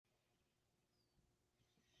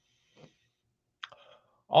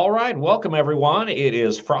All right, welcome everyone. It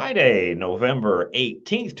is Friday, November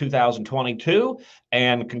 18th, 2022,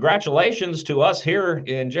 and congratulations to us here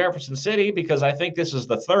in Jefferson City because I think this is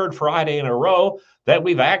the third Friday in a row that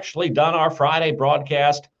we've actually done our Friday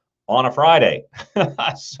broadcast on a Friday.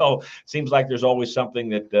 So it seems like there's always something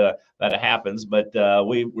that happens, but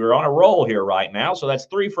we're on a roll here right now. So that's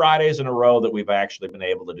 3 Fridays in a row that we've actually been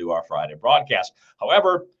able to do our Friday broadcast.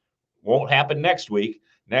 However, won't happen next week.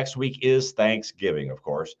 Next week is Thanksgiving, of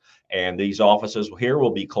course, and these offices here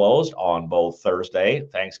will be closed on both Thursday,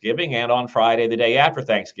 Thanksgiving, and on Friday, the day after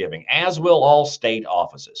Thanksgiving, as will all state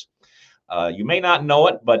offices. You may not know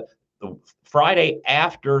it, but the Friday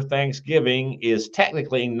after Thanksgiving is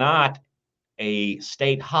technically not a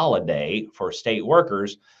state holiday for state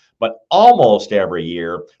workers, but almost every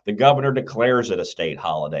year the governor declares it a state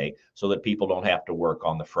holiday so that people don't have to work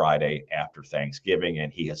on the Friday after Thanksgiving,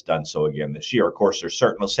 and he has done so again this year. Of course, there's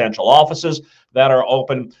certain essential offices that are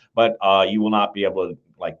open, but you will not be able to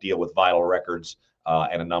deal with vital records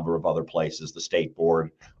and a number of other places. The state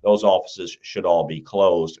board, those offices should all be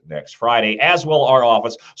closed next Friday, as will our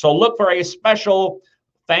office. So look for a special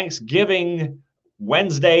Thanksgiving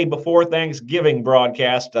Wednesday before Thanksgiving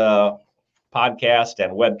broadcast, podcast,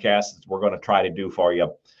 and webcast we're going to try to do for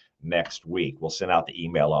you next week. We'll send out the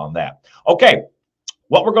email on that. Okay,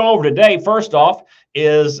 what we're going over today, first off,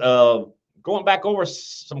 is going back over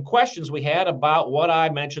some questions we had about what I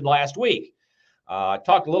mentioned last week. I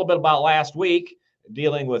talked a little bit about last week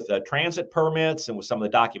dealing with transit permits and with some of the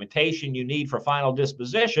documentation you need for final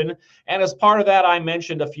disposition. And as part of that, I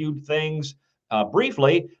mentioned a few things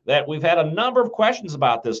briefly that we've had a number of questions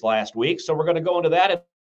about this last week. So we're going to go into that in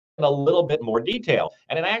a little bit more detail.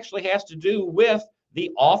 And it actually has to do with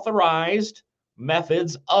the authorized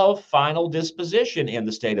methods of final disposition in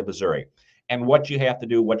the state of Missouri and what you have to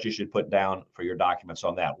do, what you should put down for your documents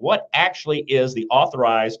on that. What actually is the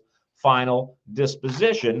authorized final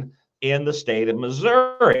disposition in the state of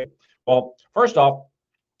Missouri? Well, first off,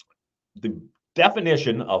 the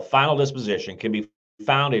definition of final disposition can be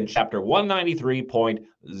found in chapter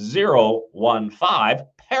 193.015,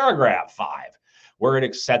 paragraph 5, where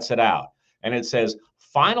it sets it out. And it says,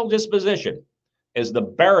 final disposition is the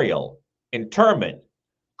burial, interment,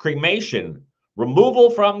 cremation,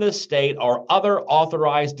 removal from this state, or other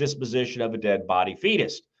authorized disposition of a dead body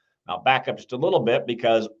fetus. Now, back up just a little bit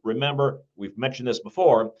because remember, we've mentioned this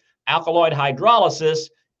before, alkaloid hydrolysis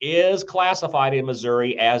is classified in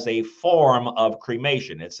Missouri as a form of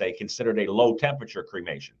cremation. It's considered a low temperature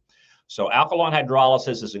cremation. So alkaline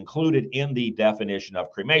hydrolysis is included in the definition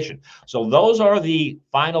of cremation. So those are the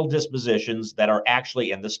final dispositions that are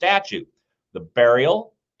actually in the statute: the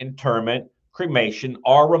burial, interment, cremation,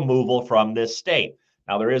 or removal from this state.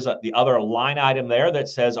 Now there is the other line item there that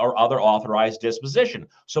says or other authorized disposition.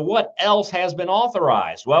 So what else has been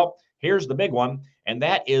authorized? Well, here's the big one, and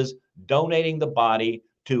that is donating the body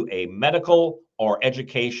to a medical or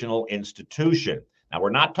educational institution. Now, we're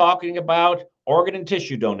not talking about organ and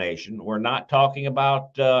tissue donation. We're not talking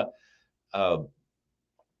about the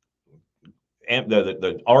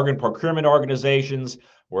organ procurement organizations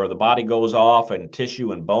where the body goes off and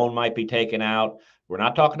tissue and bone might be taken out. We're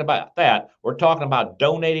not talking about that. We're talking about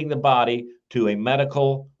donating the body to a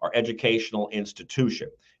medical or educational institution.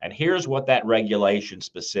 And here's what that regulation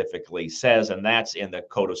specifically says, and that's in the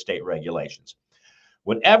Code of State Regulations.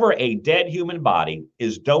 Whenever a dead human body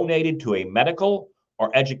is donated to a medical or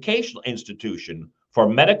educational institution for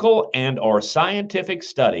medical and or scientific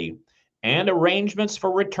study, and arrangements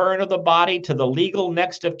for return of the body to the legal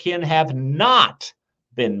next of kin have not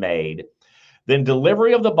been made, then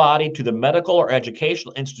delivery of the body to the medical or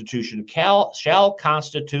educational institution shall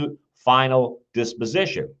constitute final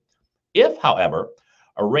disposition. If, however,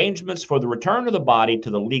 arrangements for the return of the body to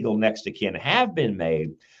the legal next of kin have been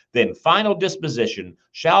made, then final disposition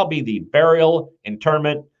shall be the burial,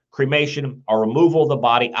 interment, cremation, or removal of the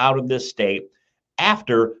body out of this state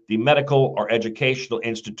after the medical or educational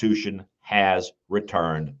institution has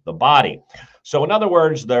returned the body. So in other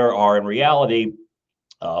words, there are in reality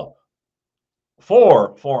 4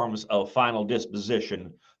 forms of final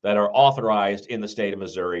disposition that are authorized in the state of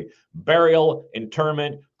Missouri: burial,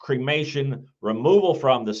 interment, cremation, removal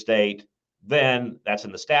from the state, then that's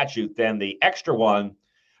in the statute. Then the extra one,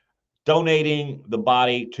 donating the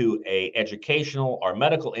body to a educational or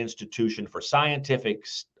medical institution for scientific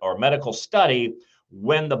or medical study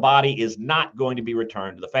when the body is not going to be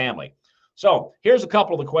returned to the family. So here's a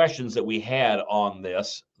couple of the questions that we had on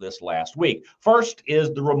this last week. First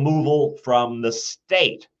is the removal from the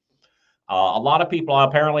state. A lot of people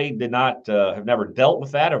apparently did not have never dealt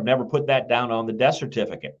with that, have never put that down on the death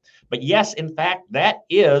certificate. But yes, in fact, that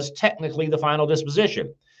is technically the final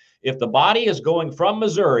disposition. If the body is going from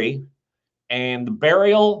Missouri and the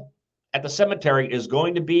burial at the cemetery is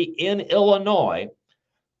going to be in Illinois,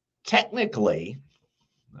 technically,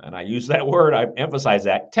 and I use that word, I emphasize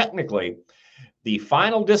that, technically, the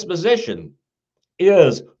final disposition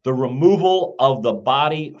is the removal of the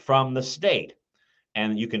body from the state.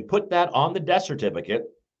 And you can put that on the death certificate.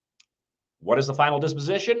 What is the final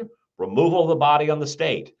disposition? Removal of the body on the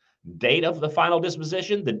state. Date of the final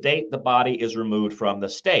disposition, the date the body is removed from the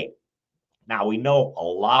state. Now, we know a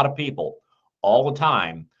lot of people all the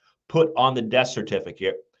time put on the death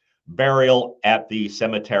certificate burial at the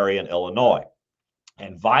cemetery in Illinois.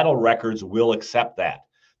 And vital records will accept that.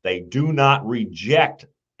 They do not reject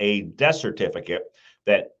a death certificate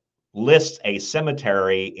that lists a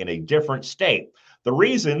cemetery in a different state. The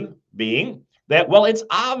reason being that, well, it's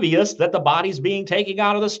obvious that the body's being taken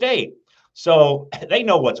out of the state. So they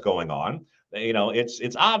know what's going on. You know,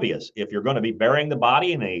 it's obvious. If you're going to be burying the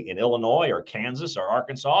body in Illinois or Kansas or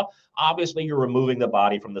Arkansas, obviously you're removing the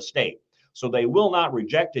body from the state. So they will not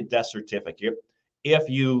reject a death certificate if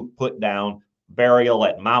you put down burial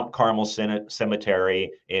at Mount Carmel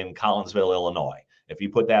Cemetery in Collinsville, Illinois. If you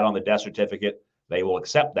put that on the death certificate, they will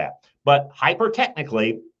accept that. But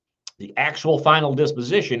hyper-technically, the actual final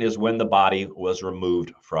disposition is when the body was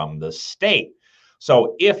removed from the state.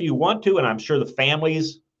 So if you want to, and I'm sure the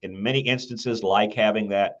families in many instances like having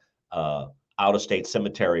that out-of-state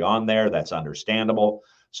cemetery on there, that's understandable.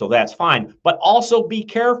 So that's fine. But also be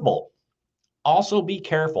careful. Also be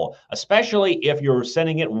careful, especially if you're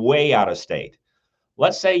sending it way out of state.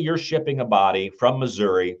 Let's say you're shipping a body from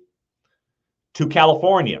Missouri to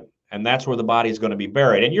California, and that's where the body is going to be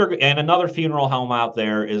buried. And another funeral home out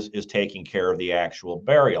there is taking care of the actual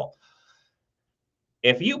burial.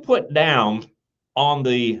 If you put down on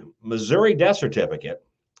the Missouri death certificate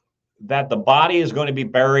that the body is going to be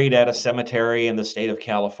buried at a cemetery in the state of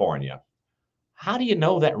California, how do you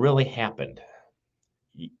know that really happened?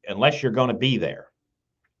 Unless you're going to be there.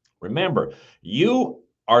 Remember, you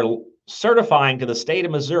are certifying to the state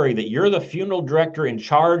of Missouri that you're the funeral director in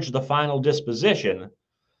charge of the final disposition,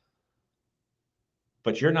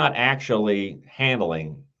 but you're not actually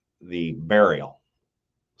handling the burial.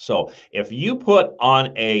 So if you put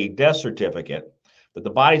on a death certificate that the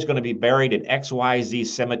body's going to be buried at XYZ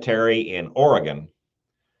Cemetery in Oregon,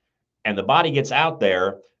 and the body gets out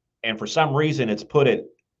there, and for some reason it's put at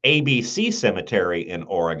ABC Cemetery in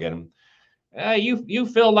Oregon, you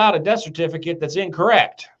filled out a death certificate that's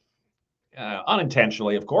incorrect.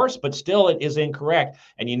 Unintentionally, of course, but still it is incorrect.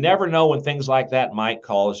 And you never know when things like that might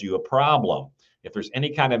cause you a problem. If there's any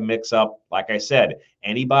kind of mix-up, like I said,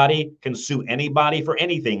 anybody can sue anybody for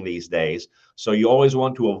anything these days. So you always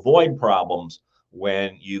want to avoid problems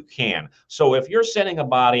when you can. So if you're sending a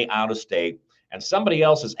body out of state and somebody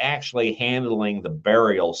else is actually handling the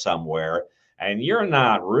burial somewhere, and you're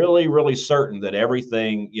not really certain that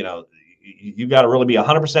everything, you've got to really be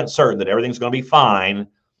 100% certain that everything's going to be fine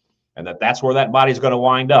and that that's where that body's going to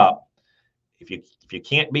wind up. If you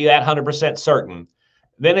can't be that 100% certain,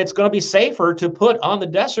 then it's going to be safer to put on the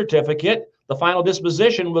death certificate the final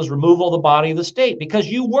disposition was removal of the body of the state, because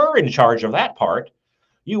you were in charge of that part.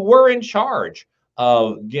 You were in charge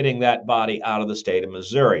of getting that body out of the state of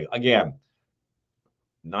Missouri. Again,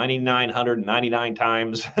 9,999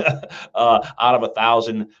 times out of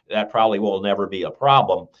 1,000, that probably will never be a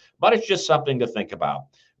problem. But it's just something to think about,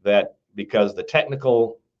 that because the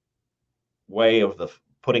technical way of the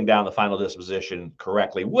putting down the final disposition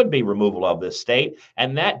correctly would be removal of this state,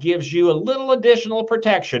 and that gives you a little additional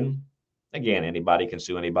protection. Again, anybody can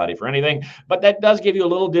sue anybody for anything, but that does give you a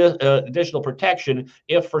little additional protection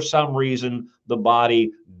if for some reason the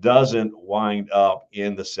body doesn't wind up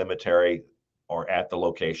in the cemetery or at the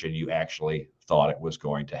location you actually thought it was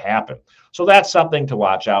going to happen. So that's something to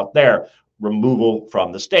watch out there, removal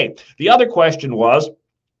from the state. The other question was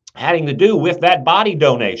having to do with that body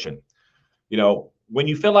donation. When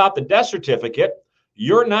you fill out the death certificate,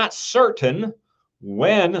 you're not certain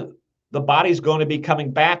when the body's going to be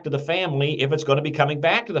coming back to the family, if it's going to be coming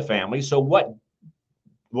back to the family. So what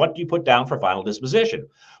do you put down for final disposition?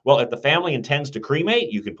 Well, if the family intends to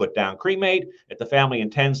cremate, you can put down cremate. If the family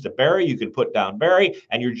intends to bury, you can put down bury,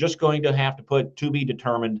 and you're just going to have to put to be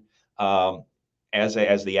determined as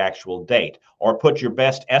the actual date, or put your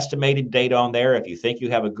best estimated date on there. If you think you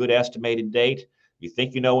have a good estimated date, you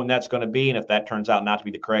think you know when that's going to be, and if that turns out not to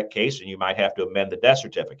be the correct case, then you might have to amend the death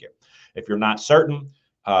certificate. If you're not certain,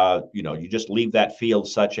 you just leave that field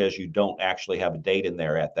such as you don't actually have a date in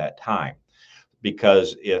there at that time.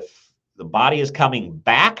 Because if the body is coming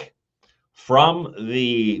back from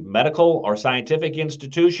the medical or scientific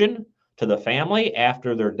institution to the family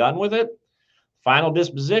after they're done with it, final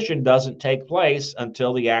disposition doesn't take place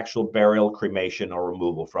until the actual burial, cremation, or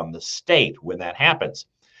removal from the state when that happens.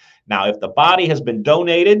 Now, if the body has been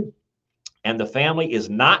donated and the family is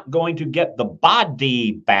not going to get the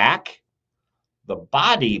body back,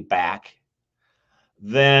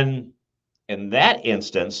 then in that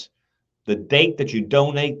instance, the date that you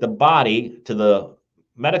donate the body to the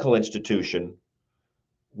medical institution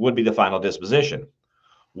would be the final disposition.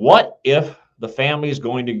 What if the family is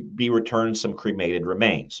going to be returned some cremated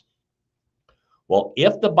remains? Well,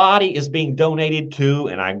 if the body is being donated to,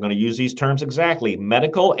 and I'm going to use these terms exactly,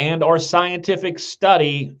 medical and or scientific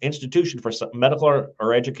study, institution for medical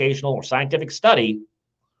or educational or scientific study,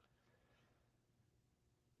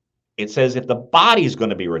 it says if the body is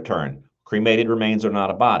going to be returned, cremated remains are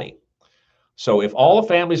not a body. So if all the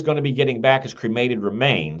family is going to be getting back is cremated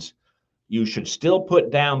remains, you should still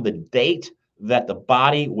put down the date that the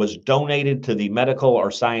body was donated to the medical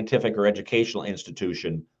or scientific or educational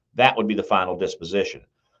institution. That would be the final disposition.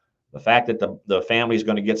 The fact that the family is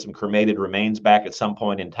going to get some cremated remains back at some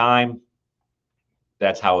point in time,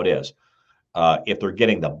 that's how it is. If they're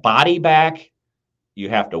getting the body back, you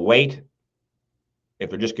have to wait.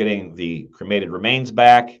 If they're just getting the cremated remains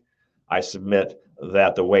back, I submit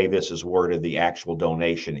that the way this is worded, the actual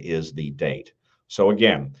donation is the date. So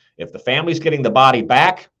again, if the family's getting the body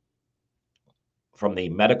back from the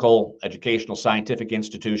medical, educational, scientific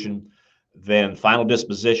institution, then final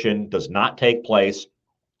disposition does not take place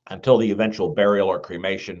until the eventual burial or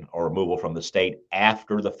cremation or removal from the state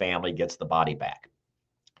after the family gets the body back.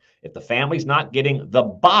 If the family's not getting the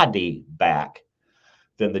body back,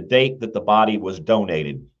 then the date that the body was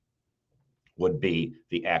donated would be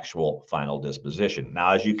the actual final disposition.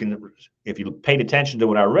 Now, as you can, if you paid attention to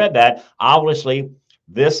when I read that, obviously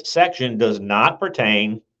this section does not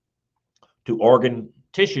pertain to organ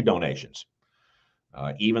tissue donations.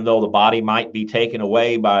 Even though the body might be taken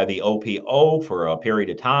away by the OPO for a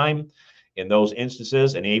period of time, in those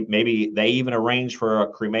instances, and maybe they even arrange for a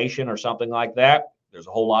cremation or something like that. There's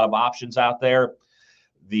a whole lot of options out there.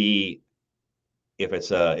 If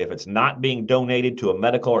it's not being donated to a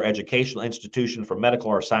medical or educational institution for medical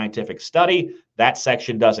or scientific study, that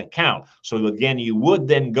section doesn't count. So again, you would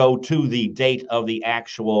then go to the date of the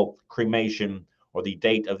actual cremation or the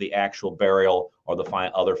date of the actual burial or the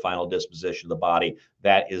other final disposition of the body.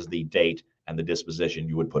 That is the date and the disposition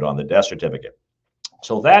you would put on the death certificate.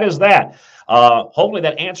 So that is that. Hopefully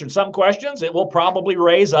that answered some questions. It will probably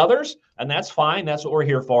raise others, and that's fine. That's what we're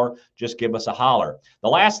here for. Just give us a holler. The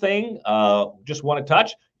last thing, just want to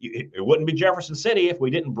touch, it wouldn't be Jefferson City if we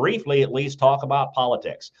didn't briefly at least talk about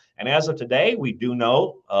politics. And as of today, we do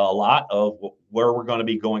know a lot of where we're going to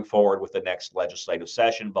be going forward with the next legislative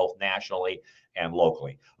session, both nationally and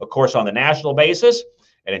locally. Of course, on the national basis,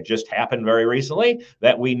 and it just happened very recently,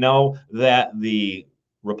 that we know that the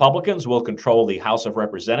Republicans will control the House of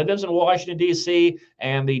Representatives in Washington, D.C.,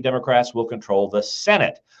 and the Democrats will control the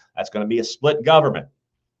Senate. That's going to be a split government.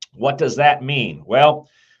 What does that mean? Well,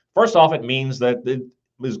 first off, it means that it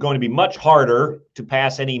is going to be much harder to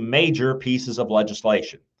pass any major pieces of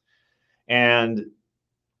legislation. And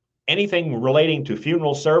anything relating to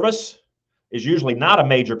funeral service is usually not a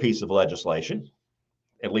major piece of legislation,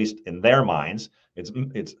 at least in their minds.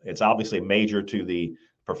 It's obviously major to the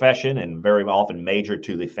profession and very often major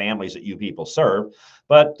to the families that you people serve.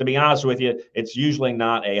 But to be honest with you, it's usually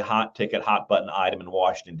not a hot ticket, hot button item in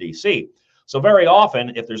Washington, D.C. So very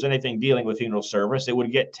often, if there's anything dealing with funeral service, it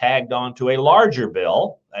would get tagged on to a larger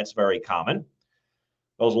bill. That's very common.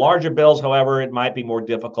 Those larger bills, however, it might be more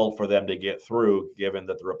difficult for them to get through, given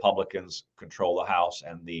that the Republicans control the House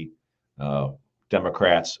and the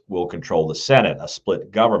Democrats will control the Senate, a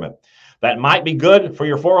split government. That might be good for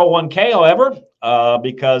your 401k, however,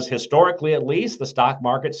 because historically, at least, the stock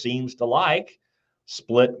market seems to like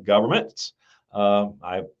split governments.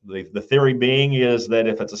 The theory being is that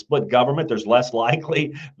if it's a split government, there's less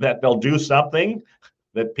likely that they'll do something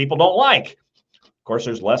that people don't like. Of course,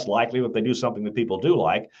 there's less likely that they do something that people do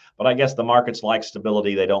like, but I guess the markets like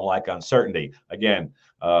stability. They don't like uncertainty. Again,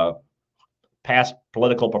 past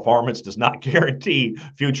political performance does not guarantee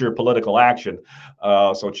future political action.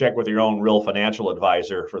 So check with your own real financial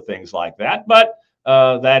advisor for things like that. But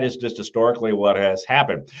that is just historically what has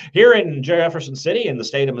happened. Here in Jefferson City, in the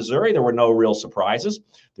state of Missouri, there were no real surprises.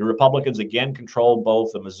 The Republicans again controlled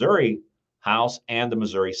both the Missouri House and the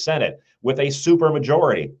Missouri Senate with a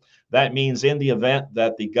supermajority. That means in the event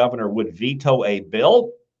that the governor would veto a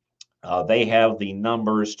bill, they have the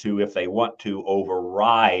numbers to, if they want to,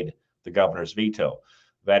 override the governor's veto.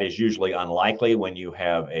 That is usually unlikely when you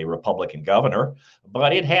have a Republican governor,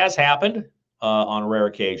 but it has happened on rare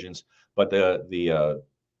occasions. But the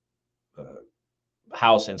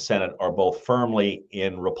House and Senate are both firmly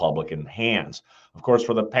in Republican hands. Of course,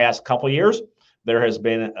 for the past couple of years, there has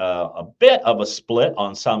been a bit of a split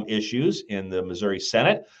on some issues in the Missouri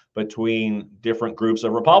Senate between different groups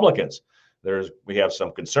of Republicans. We have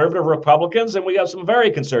some conservative Republicans and we have some very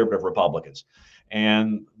conservative Republicans.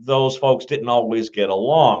 And those folks didn't always get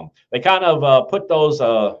along. They kind of put those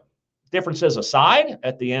differences aside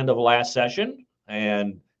at the end of last session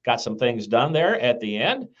and got some things done there at the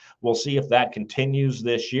end. We'll see if that continues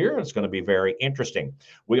this year. It's going to be very interesting.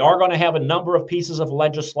 We are going to have a number of pieces of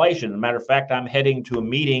legislation. As a matter of fact, I'm heading to a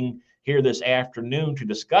meeting here this afternoon to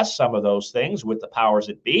discuss some of those things with the powers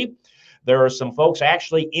that be. There are some folks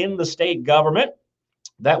actually in the state government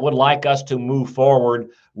that would like us to move forward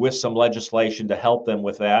with some legislation to help them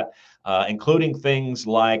with that, including things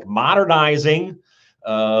like modernizing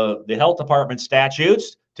the health department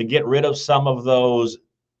statutes to get rid of some of those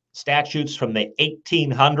statutes from the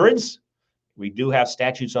 1800s. We do have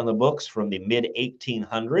statutes on the books from the mid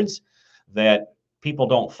 1800s that people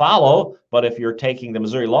don't follow, but if you're taking the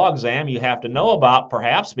Missouri law exam, you have to know about,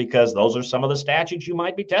 perhaps, because those are some of the statutes you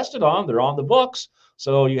might be tested on. They're on the books,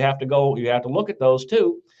 so you have to look at those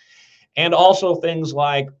too. And also things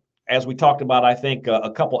like, as we talked about, I think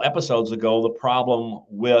a couple episodes ago, the problem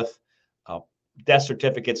with death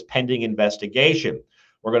certificates pending investigation.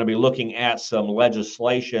 We're going to be looking at some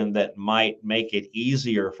legislation that might make it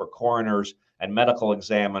easier for coroners and medical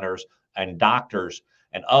examiners and doctors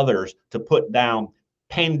and others to put down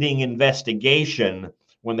pending investigation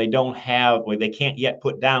when they can't yet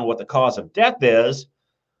put down what the cause of death is.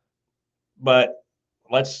 But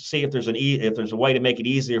let's see if there's a way to make it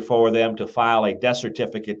easier for them to file a death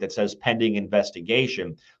certificate that says pending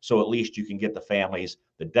investigation, so at least you can get the families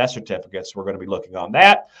the death certificates. We're going to be looking on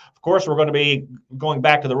that. Of course, we're going to be going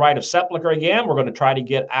back to the right of sepulcher again. We're going to try to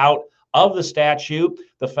get out of the statute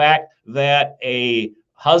the fact that a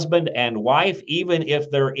husband and wife, even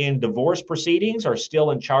if they're in divorce proceedings, are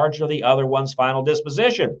still in charge of the other one's final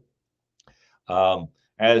disposition.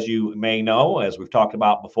 As you may know, as we've talked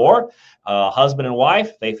about before, husband and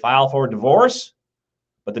wife, they file for divorce,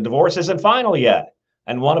 but the divorce isn't final yet,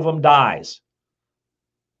 and one of them dies.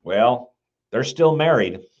 Well, they're still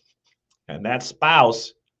married, and that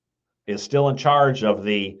spouse is still in charge of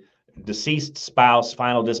the deceased spouse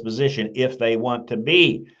final disposition if they want to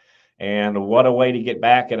be. And what a way to get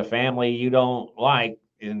back at a family you don't like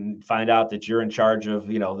and find out that you're in charge of,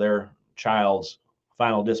 their child's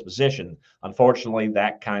final disposition. Unfortunately,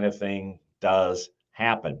 that kind of thing does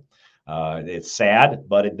happen. It's sad,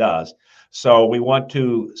 but it does. So we want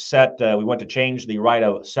to change the right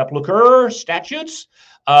of sepulcher statutes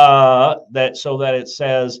so that it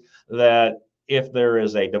says that if there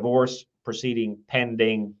is a divorce proceeding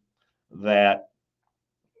pending, that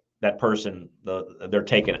person, they're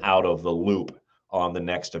taken out of the loop on the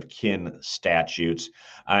next of kin statutes.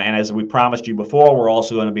 And as we promised you before, we're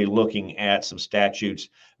also going to be looking at some statutes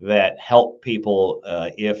that help people,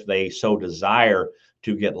 if they so desire,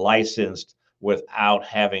 to get licensed without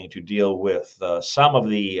having to deal with some of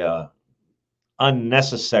the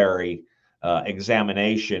unnecessary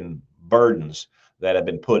examination burdens that have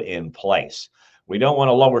been put in place. We don't want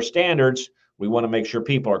to lower standards. We want to make sure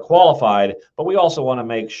people are qualified, but we also want to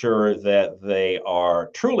make sure that they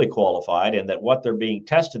are truly qualified and that what they're being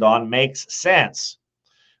tested on makes sense,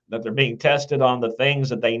 that they're being tested on the things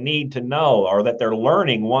that they need to know, or that they're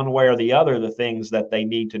learning one way or the other the things that they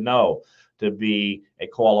need to know to be a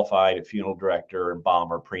qualified funeral director,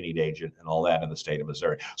 embalmer, pre-need agent, and all that in the state of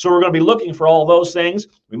Missouri. So we're going to be looking for all those things.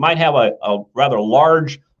 We might have a rather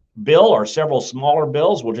large bill or several smaller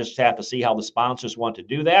bills. We'll just have to see how the sponsors want to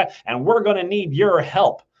do that. And we're going to need your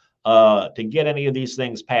help to get any of these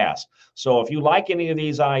things passed. So if you like any of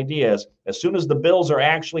these ideas, as soon as the bills are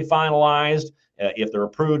actually finalized, if they're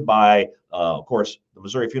approved by, of course, the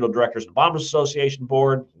Missouri Funeral Directors and Embalmers Association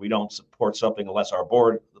Board, we don't support something unless our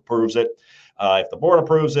board approves it. If the board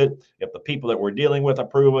approves it, if the people that we're dealing with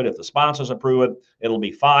approve it, if the sponsors approve it, it'll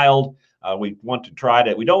be filed. We don't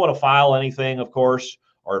want to file anything, of course,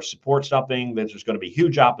 or support something that there's going to be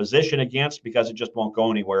huge opposition against, because it just won't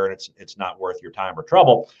go anywhere and it's not worth your time or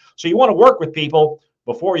trouble. So you want to work with people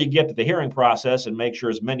before you get to the hearing process and make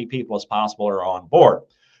sure as many people as possible are on board.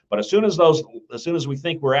 But as soon as we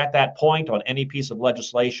think we're at that point on any piece of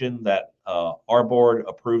legislation that our board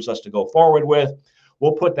approves us to go forward with,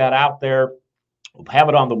 we'll put that out there. We'll have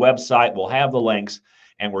it on the website. We'll have the links.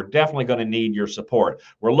 and we're definitely going to need your support.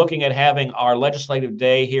 We're looking at having our legislative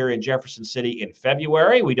day here in Jefferson City in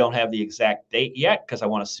February. We don't have the exact date yet because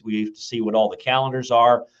we have to see what all the calendars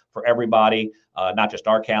are for everybody, not just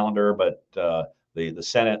our calendar, but the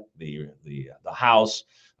Senate, the House,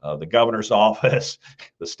 the governor's office,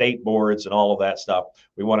 the state boards, and all of that stuff.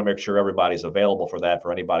 We want to make sure everybody's available for that,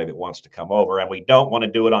 for anybody that wants to come over. And we don't want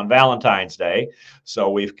to do it on Valentine's Day,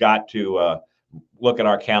 so we've got to look at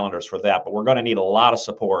our calendars for that. But we're going to need a lot of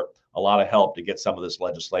support, a lot of help to get some of this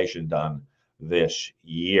legislation done this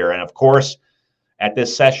year. And of course, at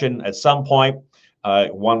this session, at some point,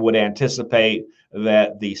 one would anticipate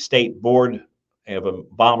that the state board of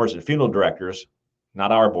embalmers and funeral directors,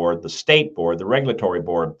 not our board, the state board, the regulatory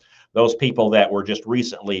board, those people that were just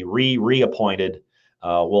recently reappointed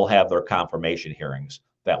will have their confirmation hearings.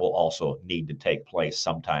 That will also need to take place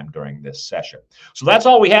sometime during this session. So that's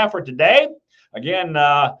all we have for today. Again,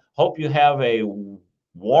 hope you have a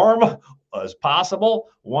warm as possible,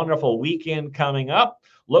 wonderful weekend coming up.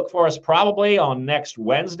 Look for us probably on next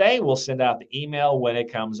Wednesday. We'll send out the email when it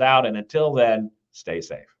comes out. And until then, stay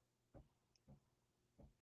safe.